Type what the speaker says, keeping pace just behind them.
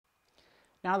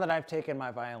Now that I've taken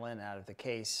my violin out of the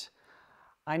case,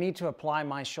 I need to apply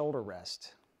my shoulder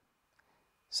rest.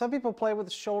 Some people play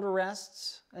with shoulder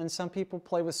rests, and some people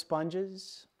play with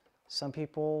sponges. Some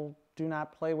people do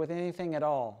not play with anything at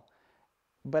all.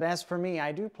 But as for me,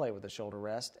 I do play with a shoulder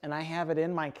rest, and I have it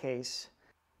in my case.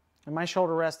 And my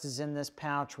shoulder rest is in this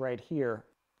pouch right here.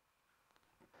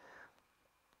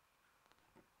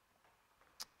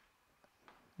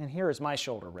 And here is my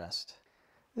shoulder rest.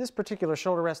 This particular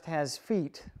shoulder rest has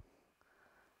feet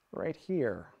right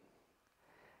here.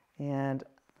 And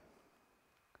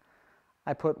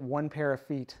I put one pair of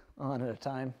feet on at a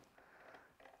time,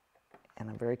 and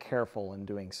I'm very careful in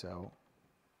doing so.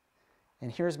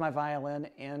 And here's my violin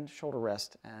and shoulder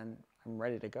rest, and I'm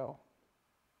ready to go.